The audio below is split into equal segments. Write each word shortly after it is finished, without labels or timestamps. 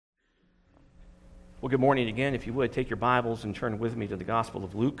Well, good morning again. If you would, take your Bibles and turn with me to the Gospel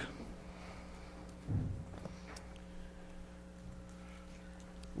of Luke.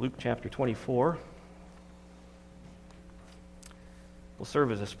 Luke chapter 24 will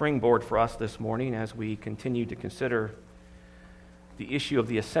serve as a springboard for us this morning as we continue to consider the issue of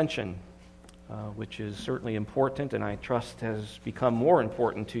the ascension, which is certainly important and I trust has become more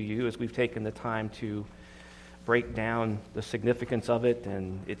important to you as we've taken the time to break down the significance of it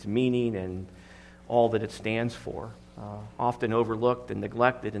and its meaning and all that it stands for. Often overlooked and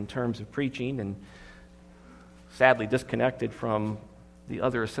neglected in terms of preaching and sadly disconnected from the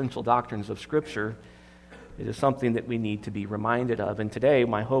other essential doctrines of Scripture, it is something that we need to be reminded of. And today,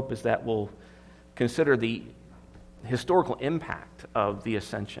 my hope is that we'll consider the historical impact of the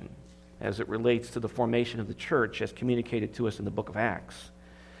ascension as it relates to the formation of the church as communicated to us in the book of Acts.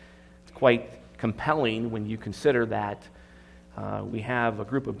 It's quite compelling when you consider that we have a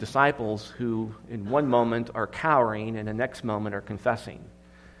group of disciples who in one moment are cowering and the next moment are confessing.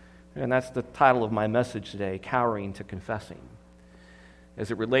 And that's the title of my message today, Cowering to Confessing.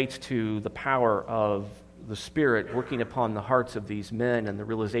 As it relates to the power of the Spirit working upon the hearts of these men and the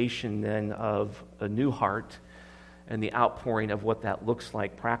realization then of a new heart and the outpouring of what that looks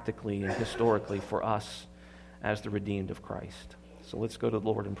like practically and historically for us as the redeemed of Christ. So let's go to the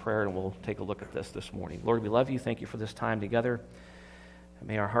Lord in prayer and we'll take a look at this morning. Lord, we love you. Thank you for this time together.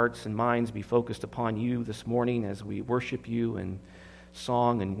 May our hearts and minds be focused upon you this morning as we worship you in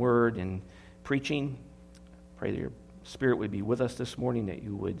song and word and preaching. Pray that your Spirit would be with us this morning, that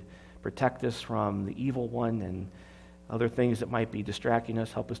you would protect us from the evil one and other things that might be distracting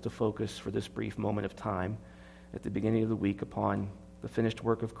us. Help us to focus for this brief moment of time at the beginning of the week upon the finished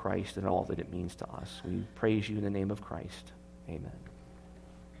work of Christ and all that it means to us. We praise you in the name of Christ. Amen.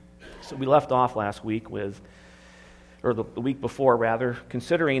 So we left off last week the week before rather,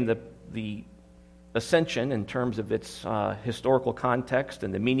 considering the ascension in terms of its historical context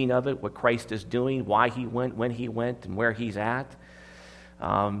and the meaning of it, what Christ is doing, why he went, when he went, and where he's at.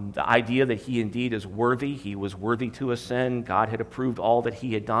 The idea that he indeed is worthy. He was worthy to ascend. God had approved all that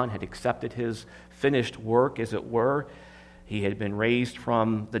he had done, had accepted his finished work, as it were. He had been raised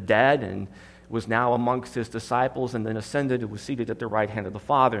from the dead and was now amongst his disciples and then ascended and was seated at the right hand of the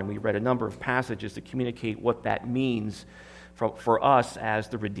Father. And we read a number of passages to communicate what that means for us as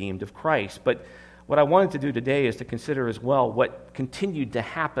the redeemed of Christ. But what I wanted to do today is to consider as well what continued to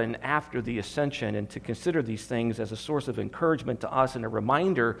happen after the ascension and to consider these things as a source of encouragement to us and a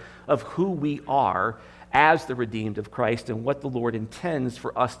reminder of who we are as the redeemed of Christ and what the Lord intends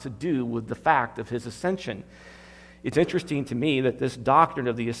for us to do with the fact of his ascension. It's interesting to me that this doctrine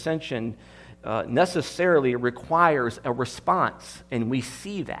of the ascension necessarily requires a response, and we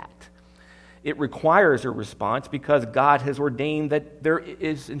see that. It requires a response because God has ordained that there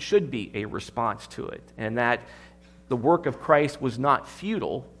is and should be a response to it, and that the work of Christ was not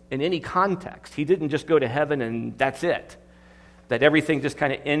futile in any context. He didn't just go to heaven and that's it, that everything just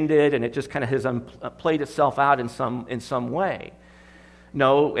kind of ended and it just kind of has played itself out in some way.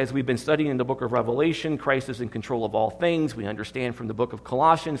 No, as we've been studying in the book of Revelation, Christ is in control of all things. We understand from the book of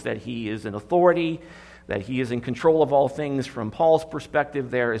Colossians that he is an authority, that he is in control of all things from Paul's perspective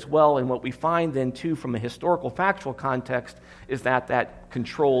there as well. And what we find then too from a historical factual context is that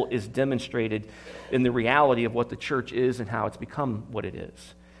control is demonstrated in the reality of what the church is and how it's become what it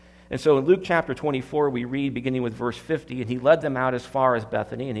is. And so in Luke chapter 24 we read beginning with verse 50, and he led them out as far as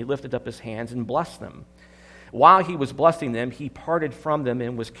Bethany, and he lifted up his hands and blessed them. While he was blessing them, he parted from them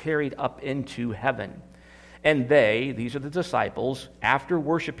and was carried up into heaven. And they, these are the disciples, after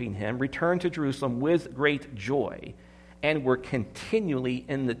worshiping him, returned to Jerusalem with great joy and were continually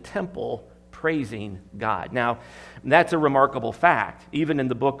in the temple praising God. Now, that's a remarkable fact. Even in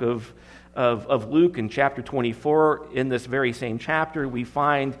the book of Luke in chapter 24, in this very same chapter, we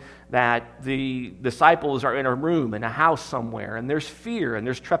find that the disciples are in a room, in a house somewhere, and there's fear and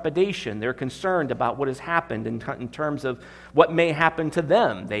there's trepidation. They're concerned about what has happened in terms of what may happen to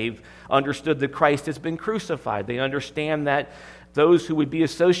them. They've understood that Christ has been crucified. They understand that those who would be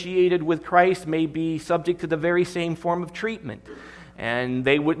associated with Christ may be subject to the very same form of treatment. And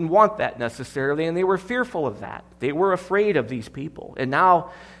they wouldn't want that necessarily, and they were fearful of that. They were afraid of these people. And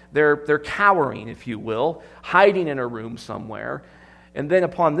now they're cowering, if you will, hiding in a room somewhere. And then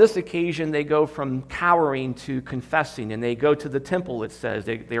upon this occasion, they go from cowering to confessing, and they go to the temple, it says.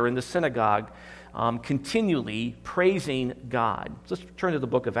 They're in the synagogue, continually praising God. Let's turn to the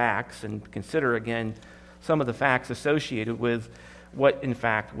book of Acts and consider again some of the facts associated with what, in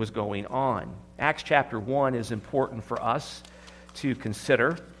fact, was going on. Acts chapter 1 is important for us to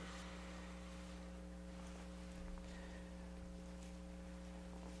consider.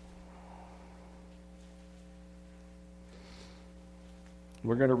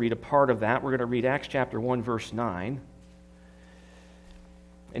 We're going to read a part of that. We're going to read Acts chapter 1, verse 9.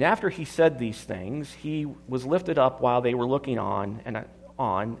 And after he said these things, he was lifted up while they were looking on, and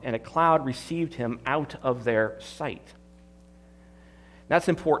a cloud received him out of their sight. That's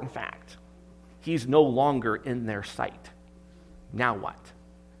an important fact. He's no longer in their sight. Now what?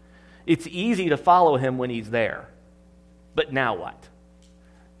 It's easy to follow him when he's there. But now what?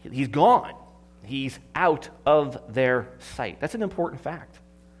 He's gone. He's out of their sight. That's an important fact.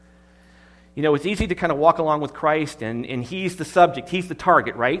 You know, it's easy to kind of walk along with Christ, and he's the subject, he's the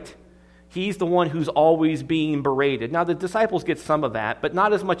target, right? He's the one who's always being berated. Now, the disciples get some of that, but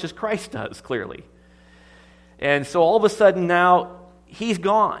not as much as Christ does, clearly. And so all of a sudden now, he's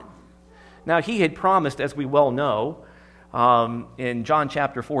gone. Now, he had promised, as we well know, in John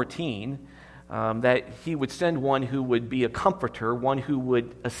chapter 14, that he would send one who would be a comforter, one who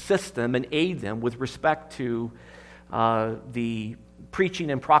would assist them and aid them with respect to the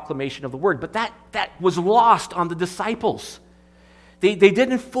preaching and proclamation of the word. But that was lost on the disciples. They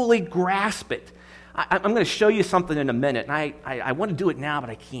didn't fully grasp it. I'm going to show you something in a minute, and I want to do it now, but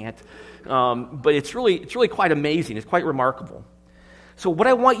I can't. But it's really quite amazing. It's quite remarkable. So what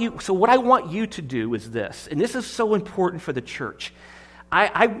I want you to do is this, and this is so important for the church.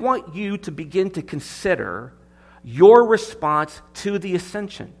 I want you to begin to consider your response to the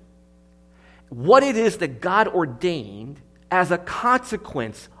ascension. What it is that God ordained as a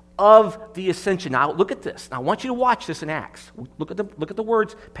consequence of the ascension. Now, look at this. Now, I want you to watch this in Acts. Look at the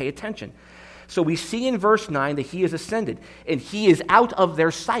words. Pay attention. So we see in verse 9 that he is ascended, and he is out of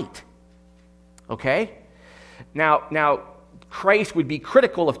their sight. Okay? Now, Christ would be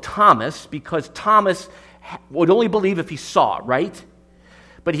critical of Thomas because Thomas would only believe if he saw, right?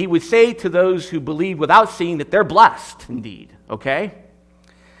 But he would say to those who believe without seeing that they're blessed indeed. Okay?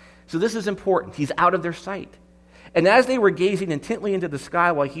 So this is important. He's out of their sight. And as they were gazing intently into the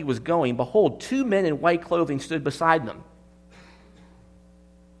sky while he was going, behold, 2 men in white clothing stood beside them.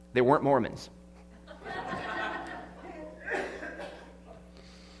 They weren't Mormons.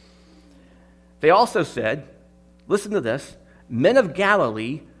 They also said, listen to this, men of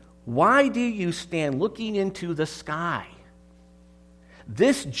Galilee, why do you stand looking into the sky?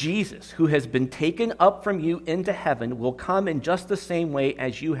 This Jesus, who has been taken up from you into heaven, will come in just the same way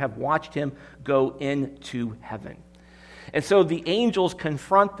as you have watched him go into heaven. And so the angels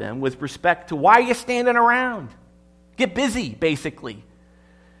confront them with respect to, why are you standing around? Get busy, basically.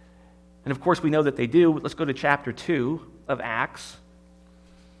 And of course, we know that they do. Let's go to chapter 2 of Acts.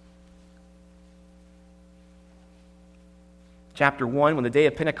 Chapter 1, when the day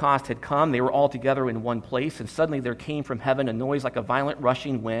of Pentecost had come, they were all together in one place, and suddenly there came from heaven a noise like a violent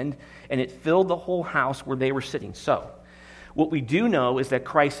rushing wind, and it filled the whole house where they were sitting. So, what we do know is that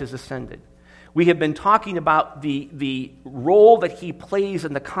Christ has ascended. We have been talking about the role that he plays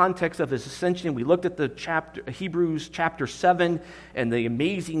in the context of his ascension. We looked at the Hebrews chapter 7 and the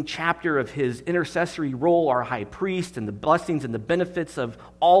amazing chapter of his intercessory role, our high priest, and the blessings and the benefits of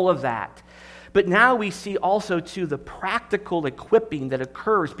all of that. But now we see also, too, the practical equipping that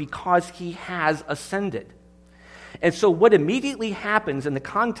occurs because he has ascended. And so what immediately happens in the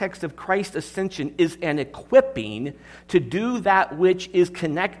context of Christ's ascension is an equipping to do that which is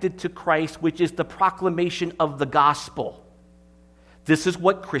connected to Christ, which is the proclamation of the gospel. This is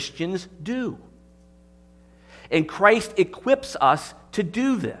what Christians do. And Christ equips us to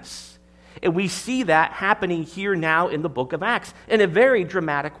do this. And we see that happening here now in the book of Acts in a very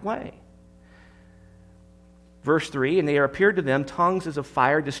dramatic way. Verse 3, and there appeared to them tongues as of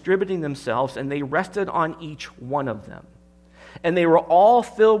fire, distributing themselves, and they rested on each one of them. And they were all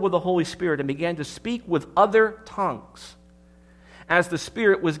filled with the Holy Spirit and began to speak with other tongues as the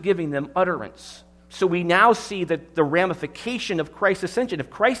Spirit was giving them utterance. So we now see that the ramification of Christ's ascension. If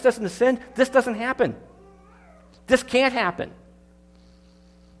Christ doesn't ascend, this doesn't happen. This can't happen.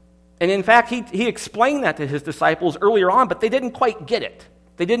 And in fact, he explained that to his disciples earlier on, but they didn't quite get it.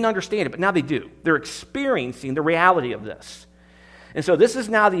 They didn't understand it, but now they do. They're experiencing the reality of this. And so this is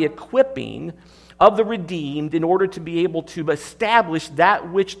now the equipping of the redeemed in order to be able to establish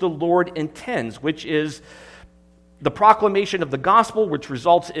that which the Lord intends, which is the proclamation of the gospel, which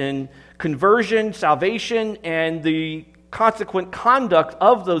results in conversion, salvation, and the consequent conduct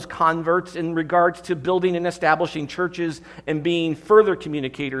of those converts in regards to building and establishing churches and being further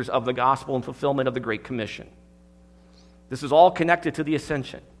communicators of the gospel and fulfillment of the Great Commission. This is all connected to the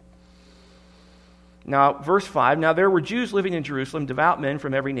ascension. Now, verse 5, now there were Jews living in Jerusalem, devout men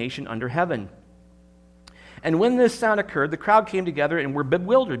from every nation under heaven. And when this sound occurred, the crowd came together and were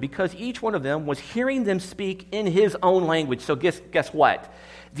bewildered because each one of them was hearing them speak in his own language. So guess what?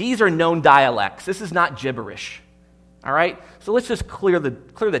 These are known dialects. This is not gibberish. All right? So let's just clear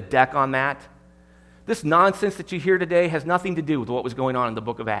the deck on that. This nonsense that you hear today has nothing to do with what was going on in the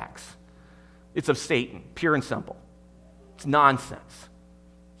book of Acts. It's of Satan, pure and simple. It's nonsense.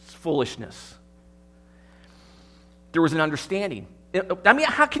 It's foolishness. There was an understanding. I mean,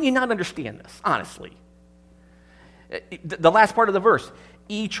 how can you not understand this, honestly? The last part of the verse,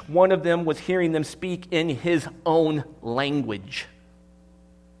 each one of them was hearing them speak in his own language.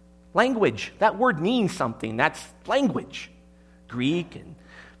 Language, that word means something. That's language. Greek and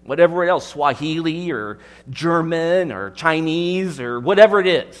whatever else, Swahili or German or Chinese or whatever it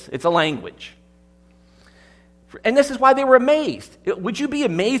is. It's a language. And this is why they were amazed. Would you be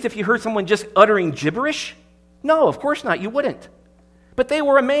amazed if you heard someone just uttering gibberish? No, of course not. You wouldn't. But they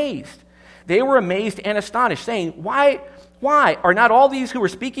were amazed. They were amazed and astonished, saying, Why are not all these who were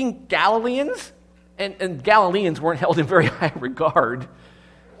speaking Galileans? And Galileans weren't held in very high regard.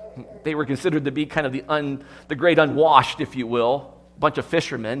 They were considered to be kind of the great unwashed, if you will, a bunch of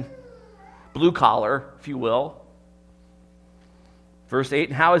fishermen, blue collar, if you will. Verse 8,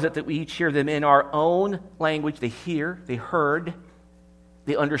 and how is it that we each hear them in our own language? They heard,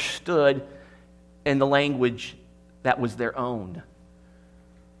 they understood in the language that was their own,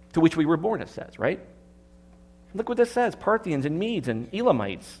 to which we were born, it says, right? Look what this says, Parthians and Medes and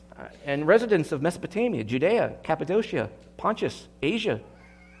Elamites and residents of Mesopotamia, Judea, Cappadocia, Pontus, Asia,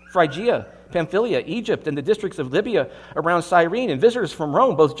 Phrygia, Pamphylia, Egypt, and the districts of Libya around Cyrene, and visitors from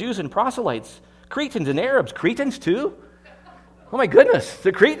Rome, both Jews and proselytes, Cretans and Arabs. Cretans too? Oh my goodness,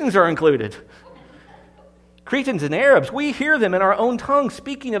 the Cretans are included. Cretans and Arabs, we hear them in our own tongue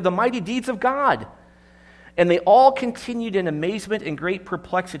speaking of the mighty deeds of God. And they all continued in amazement and great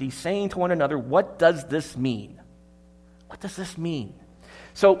perplexity, saying to one another, what does this mean? What does this mean?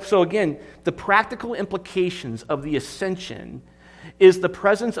 So again, the practical implications of the ascension is the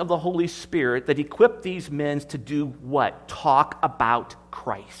presence of the Holy Spirit that equipped these men to do what? Talk about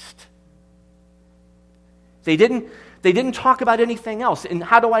Christ. They didn't talk about anything else. And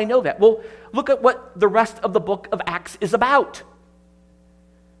how do I know that? Well, look at what the rest of the book of Acts is about.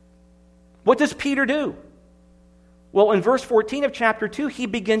 What does Peter do? Well, in verse 14 of chapter 2, he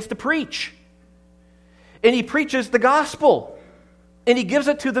begins to preach. And he preaches the gospel. And he gives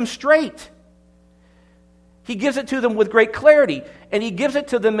it to them straight. He gives it to them with great clarity. And he gives it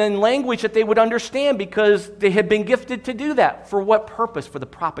to them in language that they would understand because they had been gifted to do that. For what purpose? For the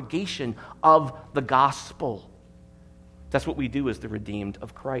propagation of the gospel. That's what we do as the redeemed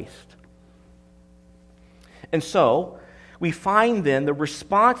of Christ. And so, we find then the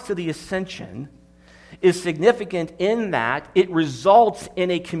response to the ascension is significant in that it results in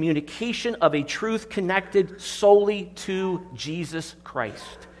a communication of a truth connected solely to Jesus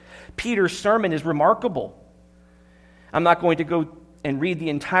Christ. Peter's sermon is remarkable. I'm not going to go and read the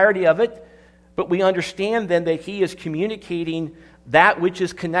entirety of it, but we understand then that he is communicating that which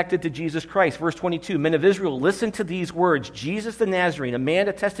is connected to Jesus Christ. Verse 22, men of Israel, listen to these words. Jesus the Nazarene, a man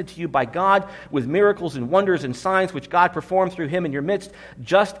attested to you by God with miracles and wonders and signs which God performed through him in your midst,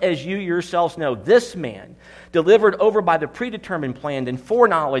 just as you yourselves know. This man, delivered over by the predetermined plan and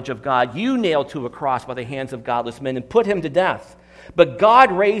foreknowledge of God, you nailed to a cross by the hands of godless men and put him to death. But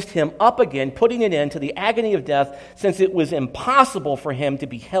God raised him up again, putting an end to the agony of death, since it was impossible for him to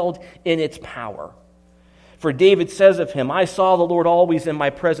be held in its power. For David says of him, I saw the Lord always in my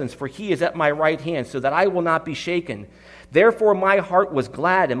presence, for he is at my right hand, so that I will not be shaken. Therefore my heart was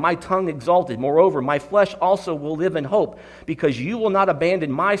glad, and my tongue exalted. Moreover, my flesh also will live in hope, because you will not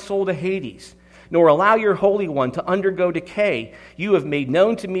abandon my soul to Hades, nor allow your Holy One to undergo decay. You have made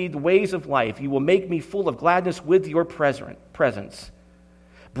known to me the ways of life. You will make me full of gladness with your presence.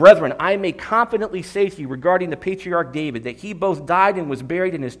 Brethren, I may confidently say to you regarding the patriarch David that he both died and was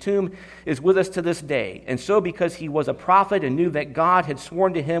buried, and his tomb is with us to this day. And so because he was a prophet and knew that God had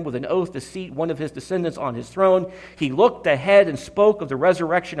sworn to him with an oath to seat one of his descendants on his throne, he looked ahead and spoke of the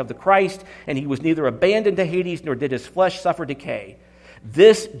resurrection of the Christ, and he was neither abandoned to Hades nor did his flesh suffer decay.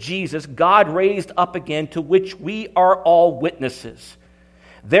 This Jesus God raised up again, to which we are all witnesses.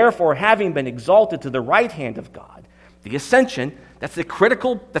 Therefore, having been exalted to the right hand of God, the ascension, that's a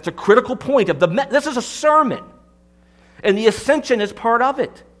critical point of this is a sermon. And the ascension is part of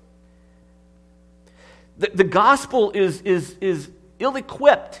it. The gospel is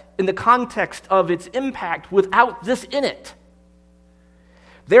ill-equipped in the context of its impact without this in it.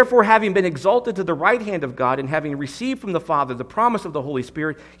 Therefore, having been exalted to the right hand of God and having received from the Father the promise of the Holy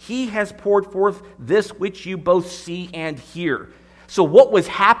Spirit, he has poured forth this which you both see and hear. So what was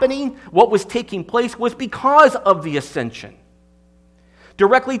happening, what was taking place was because of the ascension.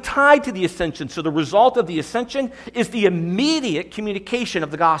 Directly tied to the ascension. So the result of the ascension is the immediate communication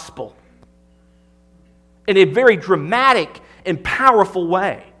of the gospel. in a very dramatic and powerful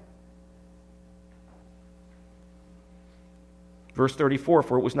way. Verse 34,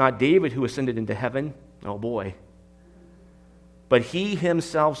 for it was not David who ascended into heaven, oh boy, but he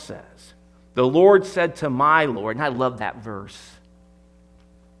himself says, the Lord said to my Lord, and I love that verse,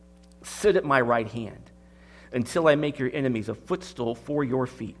 sit at my right hand until I make your enemies a footstool for your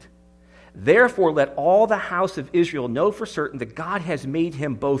feet. Therefore, let all the house of Israel know for certain that God has made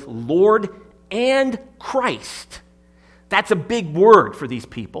him both Lord and Christ. That's a big word for these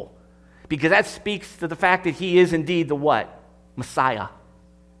people, because that speaks to the fact that he is indeed the what? Messiah,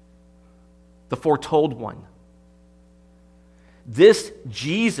 the foretold one. This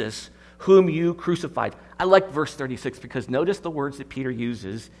Jesus whom you crucified. I like verse 36 because notice the words that Peter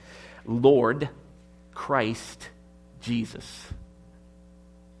uses: Lord, Christ, Jesus.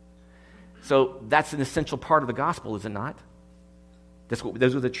 So that's an essential part of the gospel, is it not?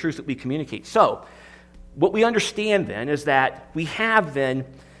 Those are the truths that we communicate. So what we understand then is that we have then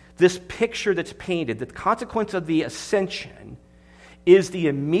this picture that's painted. The consequence of the ascension is the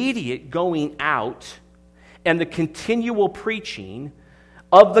immediate going out and the continual preaching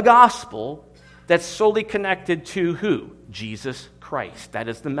of the gospel that's solely connected to who? Jesus Christ. That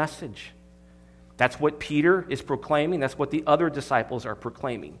is the message. That's what Peter is proclaiming. That's what the other disciples are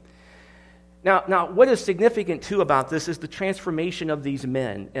proclaiming. Now, what is significant, too, about this is the transformation of these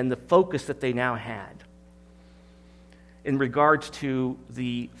men and the focus that they now had in regards to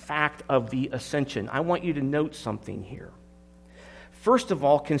the fact of the ascension. I want you to note something here. First of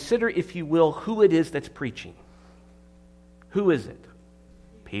all, consider, if you will, who it is that's preaching. Who is it?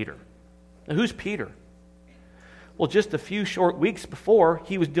 Peter. Now, who's Peter? Well, just a few short weeks before,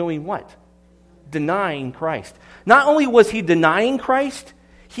 he was doing what? Denying Christ. Not only was he denying Christ,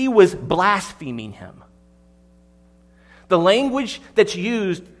 he was blaspheming him. The language that's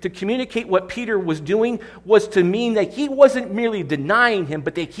used to communicate what Peter was doing was to mean that he wasn't merely denying him,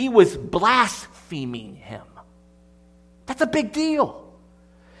 but that he was blaspheming him. That's a big deal.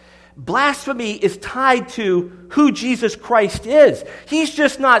 Blasphemy is tied to who Jesus Christ is. He's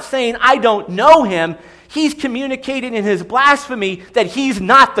just not saying, I don't know him. He's communicating in his blasphemy that he's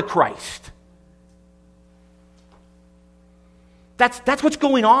not the Christ. That's what's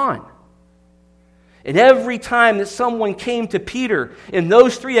going on. And every time that someone came to Peter in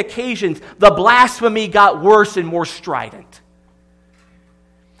those three occasions, the blasphemy got worse and more strident.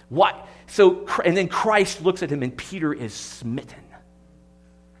 What? So, and then Christ looks at him and Peter is smitten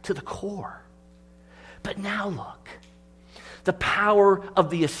to the core. But now look, the power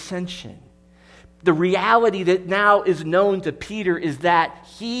of the ascension. The reality that now is known to Peter is that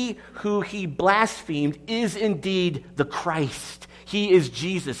he who he blasphemed is indeed the Christ. He is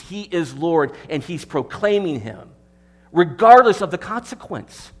Jesus. He is Lord, and he's proclaiming him, regardless of the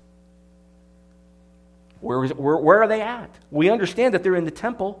consequence. Where are they at? We understand that they're in the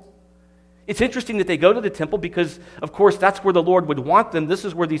temple. It's interesting that they go to the temple because, of course, that's where the Lord would want them. This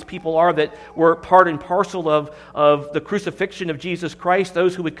is where these people are that were part and parcel of the crucifixion of Jesus Christ,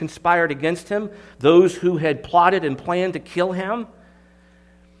 those who had conspired against him, those who had plotted and planned to kill him.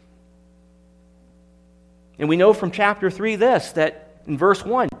 And we know from chapter 3 this, that in verse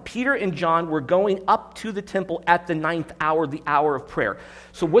 1, Peter and John were going up to the temple at the 9th hour, the hour of prayer.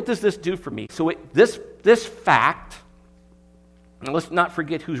 So what does this do for me? So this fact, and let's not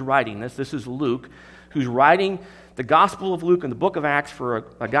forget who's writing this. This is Luke, who's writing the Gospel of Luke and the book of Acts for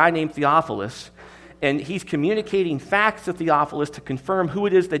a guy named Theophilus. And he's communicating facts to Theophilus to confirm who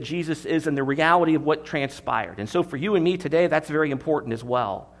it is that Jesus is and the reality of what transpired. And so for you and me today, that's very important as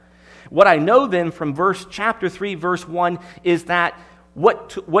well. What I know then from chapter 3, verse 1, is that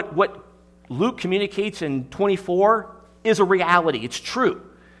what Luke communicates in 24 is a reality. It's true.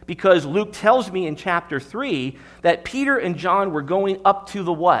 Because Luke tells me in chapter 3 that Peter and John were going up to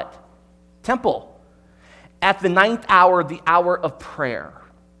the what? Temple. At the 9th hour, the hour of prayer.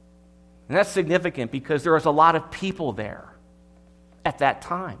 And that's significant because there was a lot of people there at that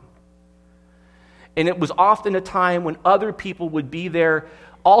time. And it was often a time when other people would be there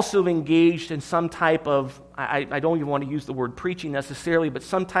also engaged in some type of, I don't even want to use the word preaching necessarily, but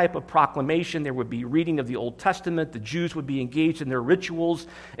some type of proclamation. There would be reading of the Old Testament. The Jews would be engaged in their rituals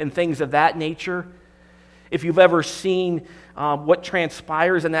and things of that nature. If you've ever seen what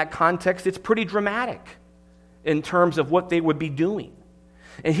transpires in that context, it's pretty dramatic in terms of what they would be doing.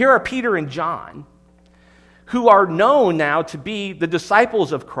 And here are Peter and John, who are known now to be the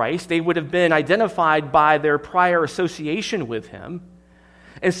disciples of Christ. They would have been identified by their prior association with him.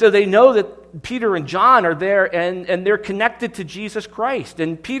 And so they know that Peter and John are there and they're connected to Jesus Christ.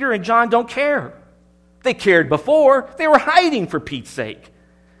 And Peter and John don't care. They cared before. They were hiding for Pete's sake.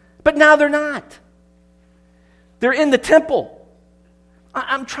 But now they're not. They're in the temple.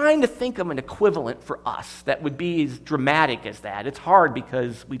 I'm trying to think of an equivalent for us that would be as dramatic as that. It's hard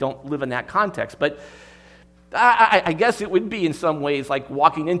because we don't live in that context, but I guess it would be in some ways like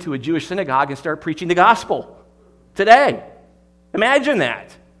walking into a Jewish synagogue and start preaching the gospel today. Imagine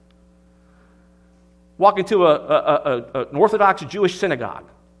that. Walk into an Orthodox Jewish synagogue,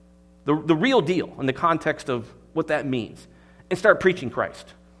 the real deal in the context of what that means, and start preaching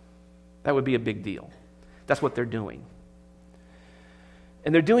Christ. That would be a big deal. That's what they're doing.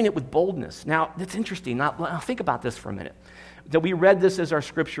 And they're doing it with boldness. Now, it's interesting. Now, think about this for a minute. That we read this as our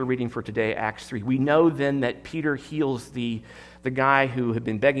scripture reading for today, Acts 3. We know then that Peter heals the guy who had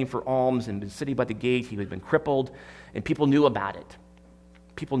been begging for alms and been sitting by the gate. He had been crippled, and people knew about it.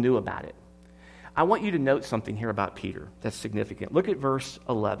 People knew about it. I want you to note something here about Peter that's significant. Look at verse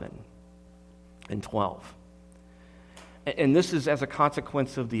 11 and 12. And this is as a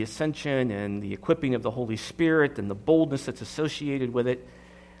consequence of the ascension and the equipping of the Holy Spirit and the boldness that's associated with it.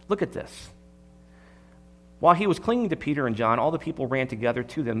 Look at this. While he was clinging to Peter and John, all the people ran together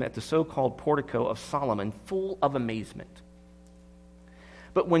to them at the so-called portico of Solomon, full of amazement.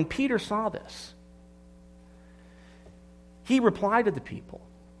 But when Peter saw this, he replied to the people,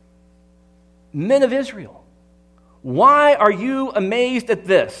 "Men of Israel, why are you amazed at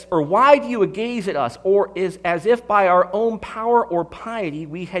this? Or why do you gaze at us? Or is as if by our own power or piety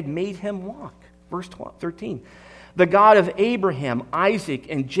we had made him walk?" Verse 13. "The God of Abraham, Isaac,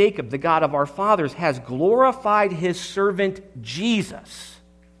 and Jacob, the God of our fathers, has glorified his servant Jesus,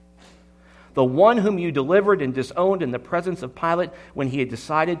 the one whom you delivered and disowned in the presence of Pilate when he had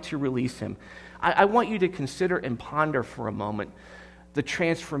decided to release him." I want you to consider and ponder for a moment the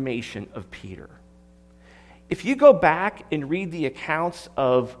transformation of Peter. If you go back and read the accounts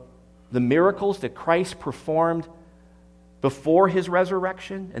of the miracles that Christ performed before his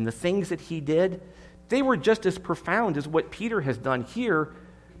resurrection and the things that he did, they were just as profound as what Peter has done here,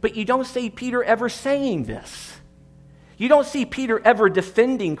 but you don't see Peter ever saying this. You don't see Peter ever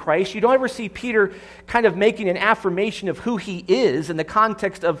defending Christ. You don't ever see Peter kind of making an affirmation of who he is in the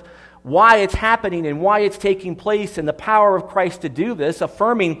context of why it's happening and why it's taking place and the power of Christ to do this,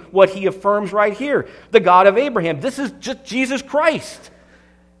 affirming what he affirms right here. The God of Abraham. This is just Jesus Christ.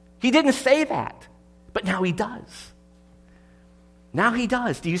 He didn't say that, but now he does. Now he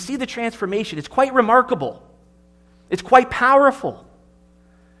does. Do you see the transformation? It's quite remarkable. It's quite powerful.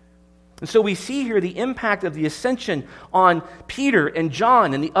 And so we see here the impact of the ascension on Peter and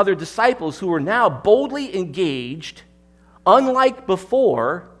John and the other disciples who are now boldly engaged, unlike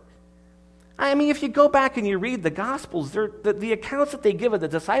before. I mean, if you go back and you read the Gospels, the accounts that they give of the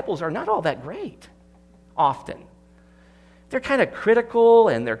disciples are not all that great, often. They're kind of critical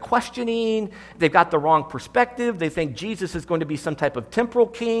and they're questioning. They've got the wrong perspective. They think Jesus is going to be some type of temporal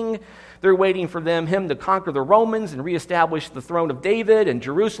king. They're waiting for him to conquer the Romans and reestablish the throne of David and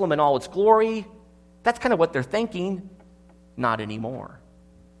Jerusalem in all its glory. That's kind of what they're thinking. Not anymore,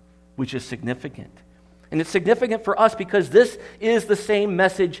 which is significant. And it's significant for us because this is the same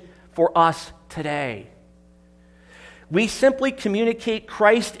message for us today. We simply communicate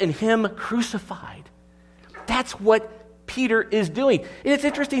Christ and him crucified. That's what Peter is doing. And it's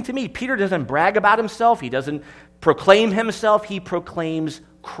interesting to me, Peter doesn't brag about himself. He doesn't proclaim himself. He proclaims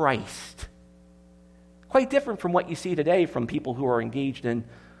Christ. Quite different from what you see today from people who are engaged in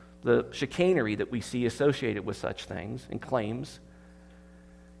the chicanery that we see associated with such things and claims.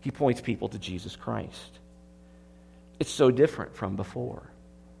 He points people to Jesus Christ. It's so different from before.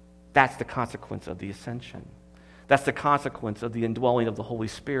 That's the consequence of the ascension. That's the consequence of the indwelling of the Holy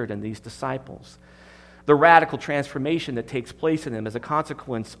Spirit in these disciples. The radical transformation that takes place in them is a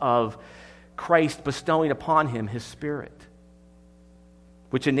consequence of Christ bestowing upon him his Spirit,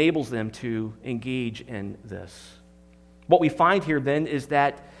 which enables them to engage in this. What we find here then is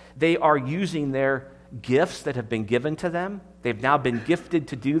that they are using their gifts that have been given to them. They've now been gifted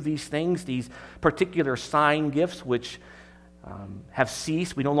to do these things, these particular sign gifts, which have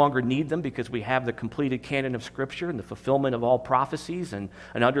ceased. We no longer need them because we have the completed canon of Scripture and the fulfillment of all prophecies and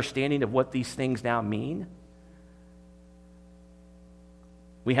an understanding of what these things now mean.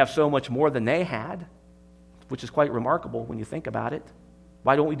 We have so much more than they had, which is quite remarkable when you think about it.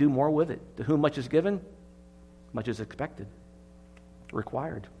 Why don't we do more with it? To whom much is given, much is expected,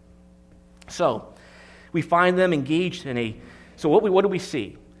 required. So, we find them engaged so what do we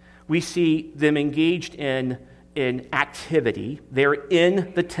see? We see them engaged in activity. They're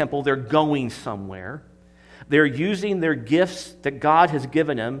in the temple. They're going somewhere. They're using their gifts that God has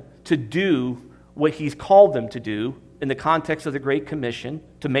given them to do what he's called them to do in the context of the Great Commission,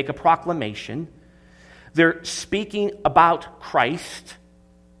 to make a proclamation. They're speaking about Christ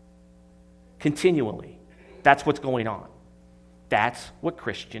continually. That's what's going on. That's what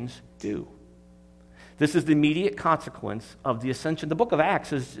Christians do. This is the immediate consequence of the ascension. The book of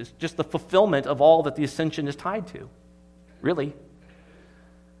Acts is just the fulfillment of all that the ascension is tied to. Really.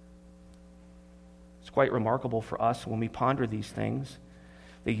 It's quite remarkable for us when we ponder these things.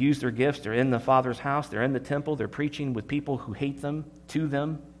 They use their gifts. They're in the Father's house. They're in the temple. They're preaching with people who hate them, to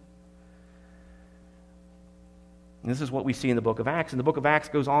them. And this is what we see in the book of Acts. And the book of Acts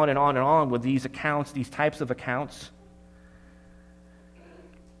goes on and on and on with these accounts, these types of accounts.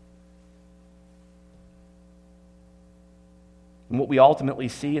 And what we ultimately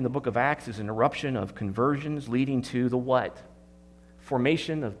see in the book of Acts is an eruption of conversions leading to the what?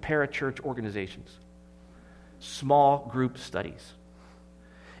 Formation of parachurch organizations, small group studies,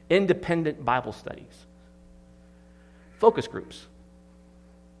 independent Bible studies, focus groups.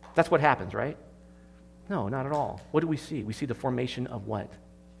 That's what happens, right? No, not at all. What do we see? We see the formation of what?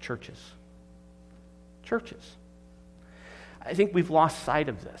 Churches. Churches. I think we've lost sight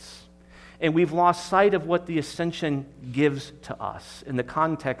of this. And we've lost sight of what the ascension gives to us in the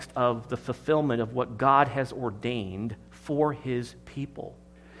context of the fulfillment of what God has ordained for his people.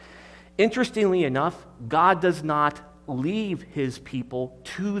 Interestingly enough, God does not leave his people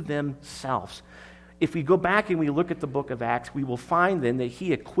to themselves. If we go back and we look at the book of Acts, we will find then that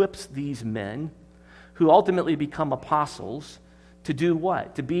he equips these men who ultimately become apostles to do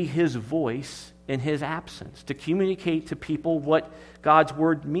what? To be his voice in his absence, to communicate to people what God's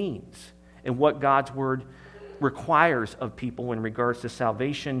word means and what God's word requires of people in regards to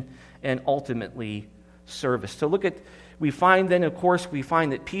salvation and ultimately service. So we find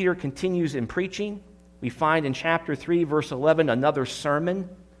that Peter continues in preaching. We find in chapter 3, verse 11, another sermon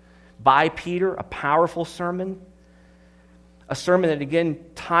by Peter, a powerful sermon. A sermon that again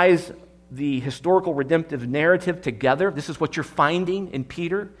ties the historical redemptive narrative together. This is what you're finding in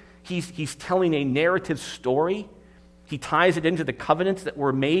Peter. He's telling a narrative story. He ties it into the covenants that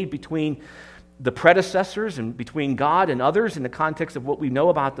were made between the predecessors and between God and others in the context of what we know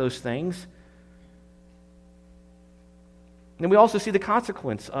about those things. And we also see the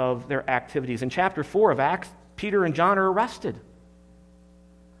consequence of their activities. In chapter 4 of Acts, Peter and John are arrested.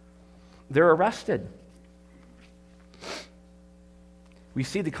 They're arrested. We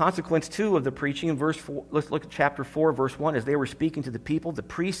see the consequence, too, of the preaching in verse 4. Let's look at chapter 4, verse 1. As they were speaking to the people, the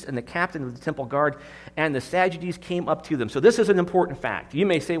priests and the captain of the temple guard and the Sadducees came up to them. So this is an important fact. You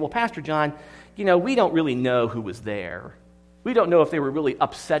may say, well, Pastor John, we don't really know who was there. We don't know if they were really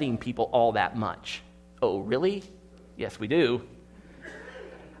upsetting people all that much. Oh, really? Yes, we do.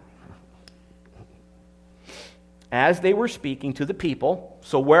 As they were speaking to the people,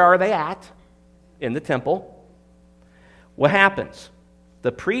 so where are they at? In the temple. What happens?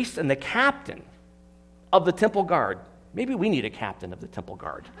 The priest and the captain of the temple guard. Maybe we need a captain of the temple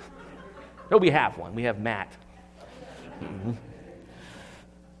guard. No, we have one. We have Matt. Mm-hmm.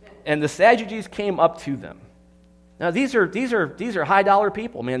 And the Sadducees came up to them. Now these are high dollar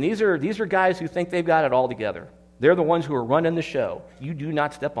people, man. These are guys who think they've got it all together. They're the ones who are running the show. You do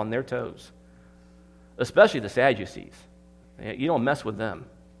not step on their toes, especially the Sadducees. You don't mess with them.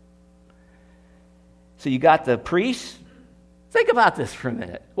 So you got the priests. Think about this for a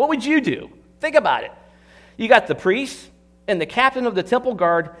minute. What would you do? Think about it. You got the priests and the captain of the temple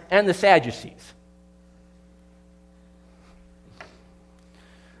guard and the Sadducees.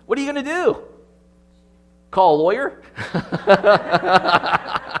 What are you going to do? Call a lawyer?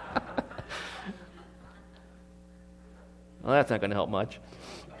 Well, that's not going to help much.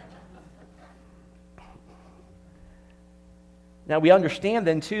 Now, we understand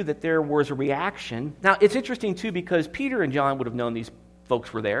then, too, that there was a reaction. Now, it's interesting, too, because Peter and John would have known these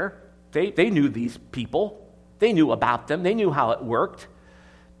folks were there. They knew these people. They knew about them. They knew how it worked.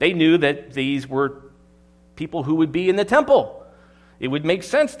 They knew that these were people who would be in the temple. It would make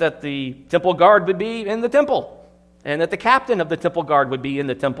sense that the temple guard would be in the temple, and that the captain of the temple guard would be in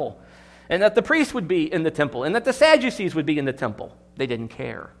the temple, and that the priest would be in the temple, and that the Sadducees would be in the temple. They didn't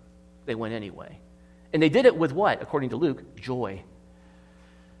care. They went anyway. And they did it with what? According to Luke, joy.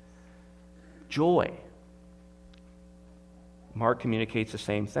 Joy. Mark communicates the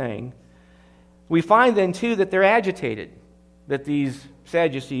same thing. We find then, too, that they're agitated, that these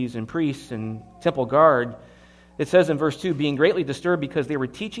Sadducees and priests and temple guard, it says in verse 2, being greatly disturbed because they were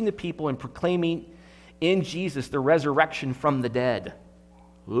teaching the people and proclaiming in Jesus the resurrection from the dead.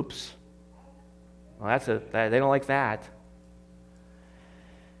 Oops. Well, they don't like that.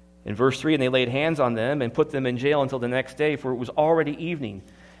 In verse 3, and they laid hands on them and put them in jail until the next day, for it was already evening.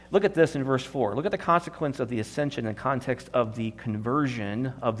 Look at this in verse 4. Look at the consequence of the ascension in the context of the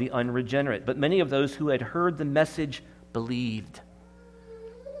conversion of the unregenerate. But many of those who had heard the message believed.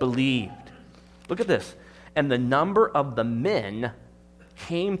 Believed. Look at this. And the number of the men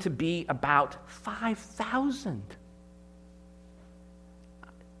came to be about 5,000.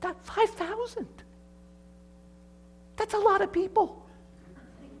 5,000. That's a lot of people.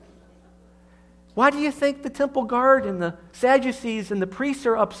 Why do you think the temple guard and the Sadducees and the priests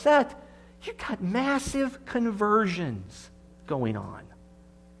are upset? You've got massive conversions going on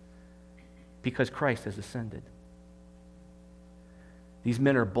because Christ has ascended. These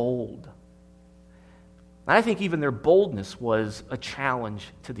men are bold. And I think even their boldness was a challenge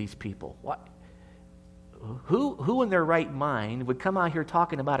to these people. What? Who in their right mind would come out here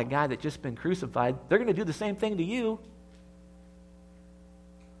talking about a guy that's just been crucified? They're going to do the same thing to you.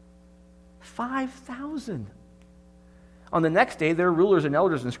 5,000. On the next day, their rulers and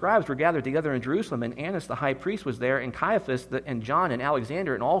elders and scribes were gathered together in Jerusalem, and Annas the high priest was there, and Caiaphas and John and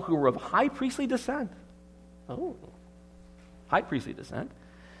Alexander, and all who were of high priestly descent. Oh, high priestly descent.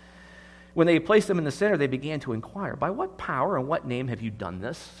 When they placed them in the center, they began to inquire, by what power and what name have you done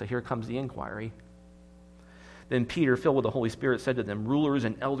this? So here comes the inquiry. Then Peter, filled with the Holy Spirit, said to them, rulers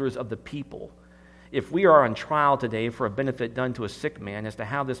and elders of the people, if we are on trial today for a benefit done to a sick man as to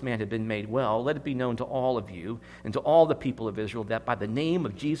how this man had been made well, let it be known to all of you and to all the people of Israel that by the name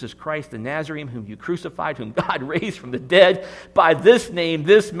of Jesus Christ the Nazarene, whom you crucified, whom God raised from the dead, by this name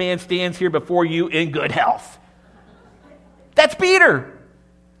this man stands here before you in good health. That's Peter,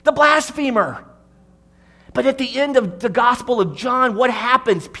 the blasphemer. But at the end of the Gospel of John, what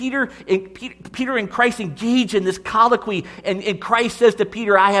happens? Peter and Christ engage in this colloquy, and Christ says to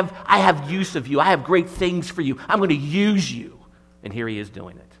Peter, I have use of you. I have great things for you. I'm going to use you. And here he is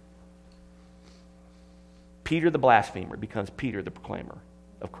doing it. Peter the blasphemer becomes Peter the proclaimer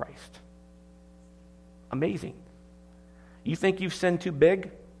of Christ. Amazing. You think you've sinned too big?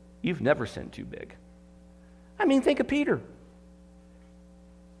 You've never sinned too big. I mean, think of Peter.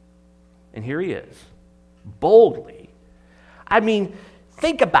 And here he is. Boldly. I mean,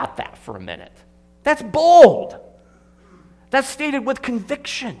 think about that for a minute. That's bold. That's stated with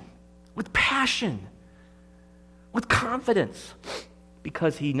conviction, with passion, with confidence,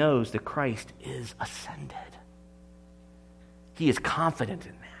 because he knows that Christ is ascended. He is confident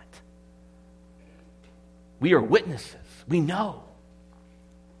in that. We are witnesses. We know.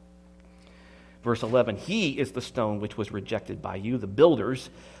 Verse 11, he is the stone which was rejected by you, the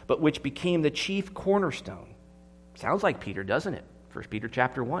builders, but which became the chief cornerstone. Sounds like Peter, doesn't it? 1 Peter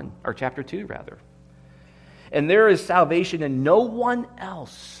chapter 1, or chapter 2, rather. And there is salvation in no one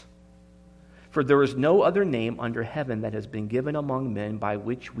else, for there is no other name under heaven that has been given among men by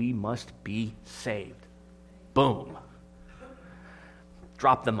which we must be saved. Boom.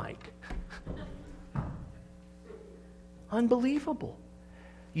 Drop the mic. Unbelievable.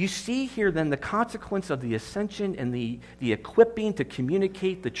 You see here then the consequence of the ascension and the equipping to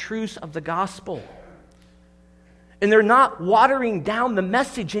communicate the truths of the gospel. And they're not watering down the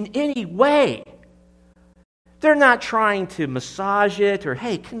message in any way. They're not trying to massage it or,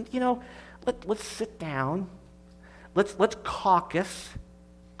 hey, let's sit down. Let's caucus.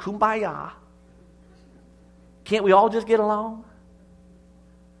 Kumbaya. Can't we all just get along?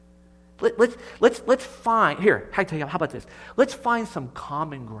 Let's find, here, I tell you, how about this? Let's find some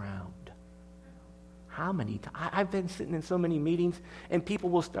common ground. How many times? I've been sitting in so many meetings, and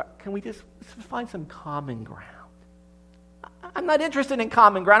people will start, let's find some common ground. I'm not interested in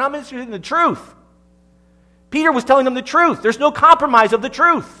common ground. I'm interested in the truth. Peter was telling them the truth. There's no compromise of the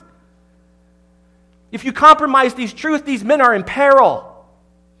truth. If you compromise these truths, these men are in peril.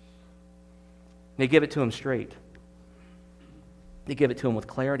 They give it to him straight. They give it to him with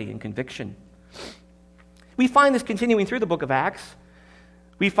clarity and conviction. We find this continuing through the book of Acts.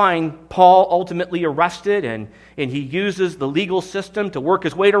 We find Paul ultimately arrested, and he uses the legal system to work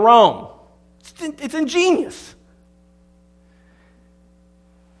his way to Rome. It's ingenious.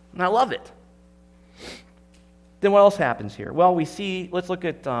 And I love it. Then what else happens here? Well, let's look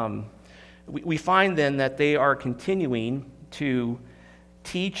at, we find then that they are continuing to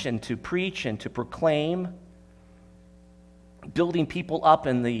teach and to preach and to proclaim, building people up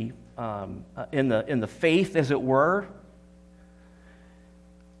in the faith, as it were,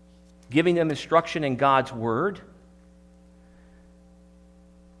 giving them instruction in God's word.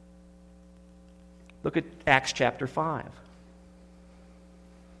 Look at Acts chapter 5.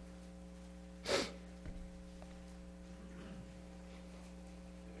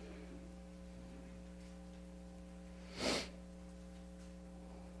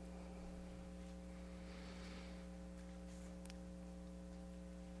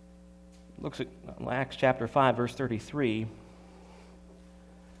 Looks at Acts chapter 5, verse 33.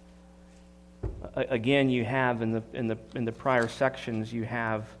 Again, you have in the prior sections, you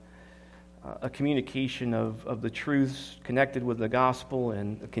have a communication of the truths connected with the gospel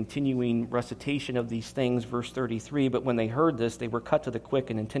and a continuing recitation of these things. Verse 33, but when they heard this, they were cut to the quick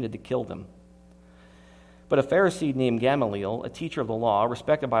and intended to kill them. But a Pharisee named Gamaliel, a teacher of the law,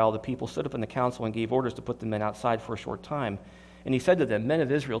 respected by all the people, stood up in the council and gave orders to put the men outside for a short time. And he said to them, men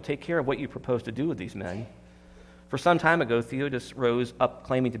of Israel, take care of what you propose to do with these men. For some time ago, Theudas rose up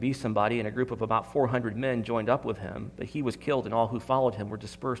claiming to be somebody, and a group of about 400 men joined up with him. But he was killed, and all who followed him were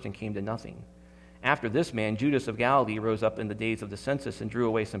dispersed and came to nothing. After this man, Judas of Galilee, rose up in the days of the census and drew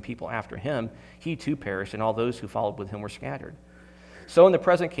away some people after him. He too perished, and all those who followed with him were scattered. So in the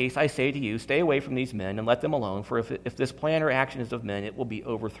present case, I say to you, stay away from these men and let them alone, for if this plan or action is of men, it will be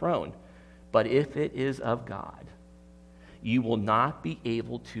overthrown. But if it is of God, you will not be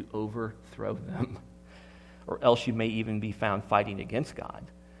able to overthrow them, or else you may even be found fighting against God.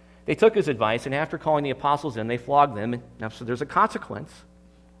 They took his advice, and after calling the apostles in, they flogged them. Now, so there's a consequence.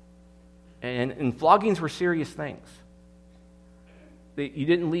 And floggings were serious things. You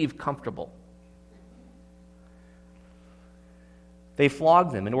didn't leave comfortable. They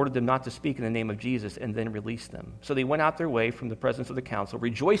flogged them and ordered them not to speak in the name of Jesus, and then released them. So they went out their way from the presence of the council,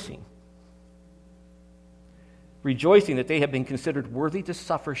 rejoicing that they had been considered worthy to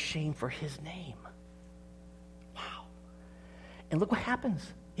suffer shame for his name. Wow. And look what happens.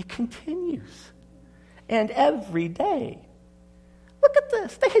 It continues. And every day. Look at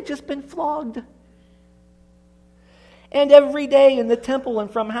this. They had just been flogged. And every day in the temple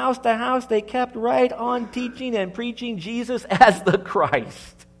and from house to house, they kept right on teaching and preaching Jesus as the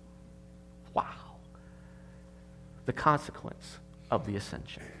Christ. Wow. The consequence of the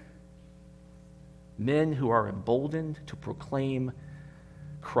ascension. Men who are emboldened to proclaim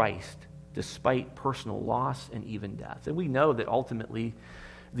Christ despite personal loss and even death. And we know that ultimately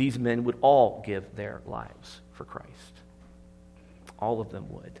these men would all give their lives for Christ. All of them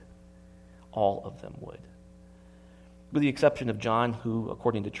would. All of them would. With the exception of John, who,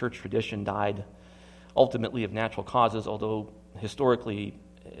 according to church tradition, died ultimately of natural causes, although historically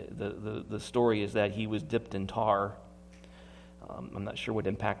the story is that he was dipped in tar. I'm not sure what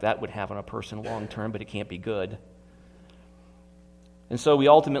impact that would have on a person long term, but it can't be good. And so we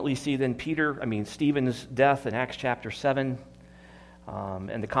ultimately see then Stephen's death in Acts chapter 7,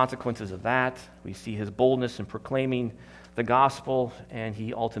 and the consequences of that. We see his boldness in proclaiming the gospel, and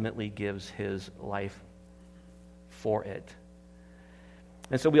he ultimately gives his life for it.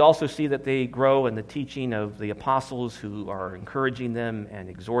 And so we also see that they grow in the teaching of the apostles who are encouraging them and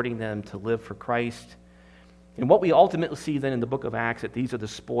exhorting them to live for Christ. And what we ultimately see then in the book of Acts, that these are the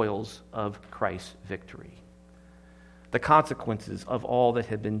spoils of Christ's victory. The consequences of all that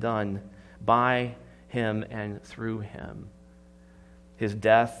had been done by him and through him. His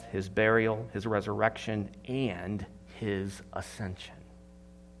death, his burial, his resurrection, and his ascension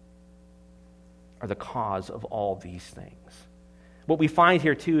are the cause of all these things. What we find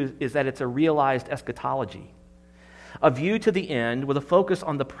here, too, is that it's a realized eschatology, a view to the end with a focus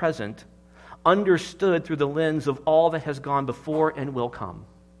on the present, understood through the lens of all that has gone before and will come,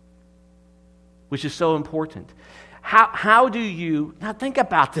 which is so important. How do you, now think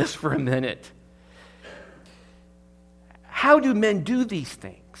about this for a minute. How do men do these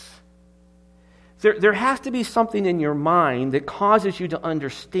things? There has to be something in your mind that causes you to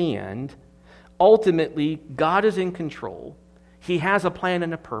understand ultimately God is in control. He has a plan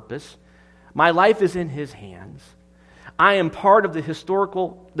and a purpose. My life is in his hands. I am part of the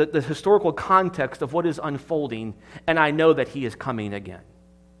historical context of what is unfolding, and I know that he is coming again.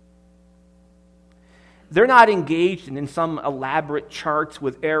 They're not engaged in some elaborate charts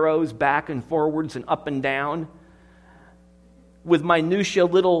with arrows back and forwards and up and down, with minutiae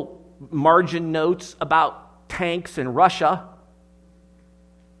little margin notes about tanks in Russia.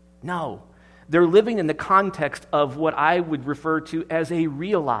 No, they're living in the context of what I would refer to as a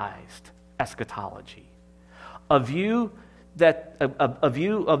realized eschatology. A view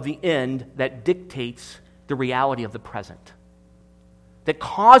of the end that dictates the reality of the present, that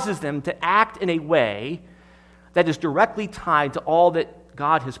causes them to act in a way that is directly tied to all that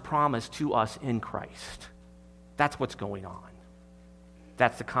God has promised to us in Christ. That's what's going on.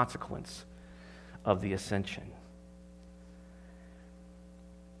 That's the consequence of the ascension.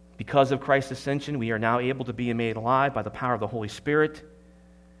 Because of Christ's ascension, we are now able to be made alive by the power of the Holy Spirit,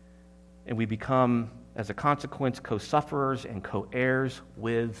 and we become, as a consequence, co-sufferers and co-heirs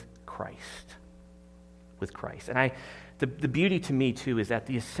with Christ. With Christ. And the beauty to me, too, is that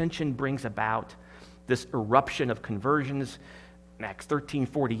the ascension brings about this eruption of conversions. In Acts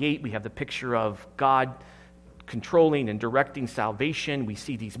 13:48, we have the picture of God controlling and directing salvation. We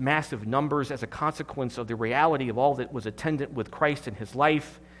see these massive numbers as a consequence of the reality of all that was attendant with Christ in his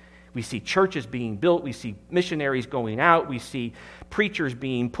life. We see churches being built. We see missionaries going out. We see preachers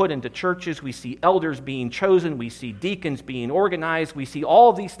being put into churches. We see elders being chosen. We see deacons being organized. We see all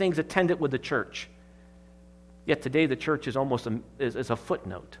of these things attended with the church. Yet today the church is almost is a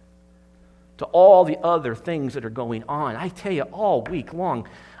footnote to all the other things that are going on. I tell you, all week long,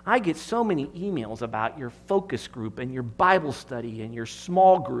 I get so many emails about your focus group and your Bible study and your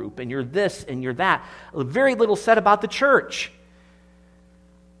small group and your this and your that. Very little said about the church.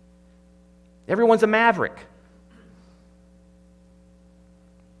 Everyone's a maverick.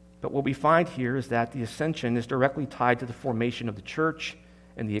 But what we find here is that the ascension is directly tied to the formation of the church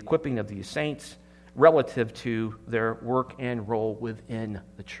and the equipping of the saints relative to their work and role within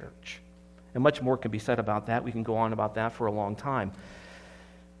the church. And much more can be said about that. We can go on about that for a long time.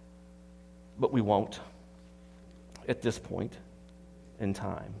 But we won't at this point in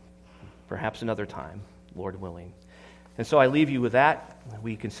time. Perhaps another time, Lord willing. And so I leave you with that.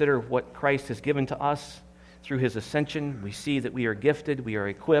 We consider what Christ has given to us through his ascension. We see that we are gifted, we are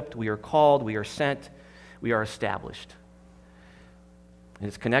equipped, we are called, we are sent, we are established. And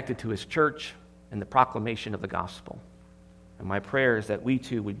it's connected to his church and the proclamation of the gospel. And my prayer is that we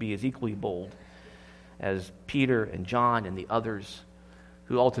too would be as equally bold as Peter and John and the others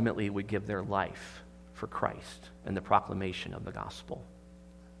who ultimately would give their life for Christ and the proclamation of the gospel.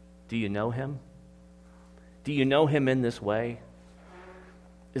 Do you know him? Do you know him in this way?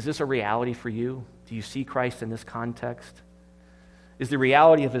 Is this a reality for you? Do you see Christ in this context? Is the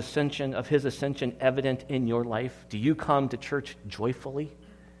reality of his ascension evident in your life? Do you come to church joyfully?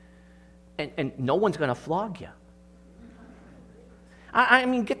 And no one's going to flog you. I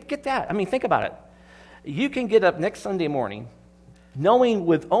mean, get that. I mean, think about it. You can get up next Sunday morning knowing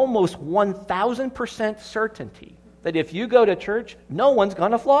with almost 1,000% certainty that if you go to church, no one's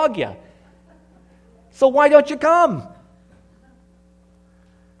going to flog you. So why don't you come?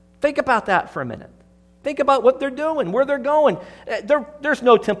 Think about that for a minute. Think about what they're doing, where they're going. There's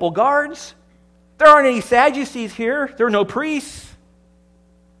no temple guards. There aren't any Sadducees here. There are no priests.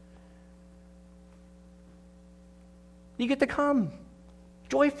 You get to come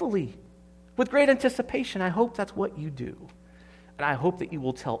joyfully, with great anticipation. I hope that's what you do. And I hope that you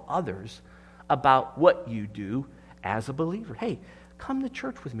will tell others about what you do as a believer. Hey, come to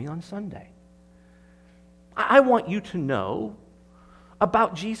church with me on Sunday. I want you to know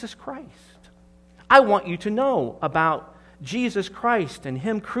about Jesus Christ. I want you to know about Jesus Christ and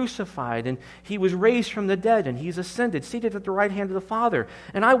him crucified, and he was raised from the dead, and he's ascended, seated at the right hand of the Father.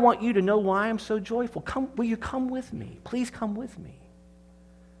 And I want you to know why I'm so joyful. Will you come with me? Please come with me.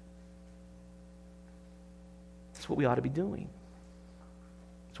 That's what we ought to be doing.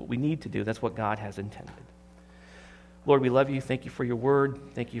 That's what we need to do. That's what God has intended. Lord, we love you. Thank you for your word.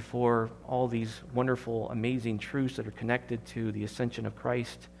 Thank you for all these wonderful, amazing truths that are connected to the ascension of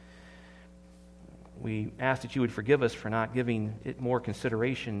Christ. We ask that you would forgive us for not giving it more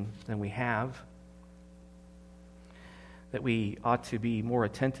consideration than we have, that we ought to be more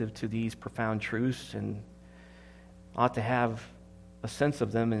attentive to these profound truths and ought to have a sense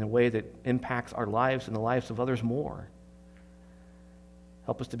of them in a way that impacts our lives and the lives of others more.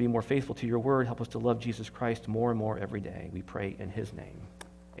 Help us to be more faithful to your word. Help us to love Jesus Christ more and more every day. We pray in his name.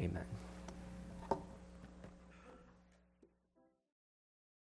 Amen.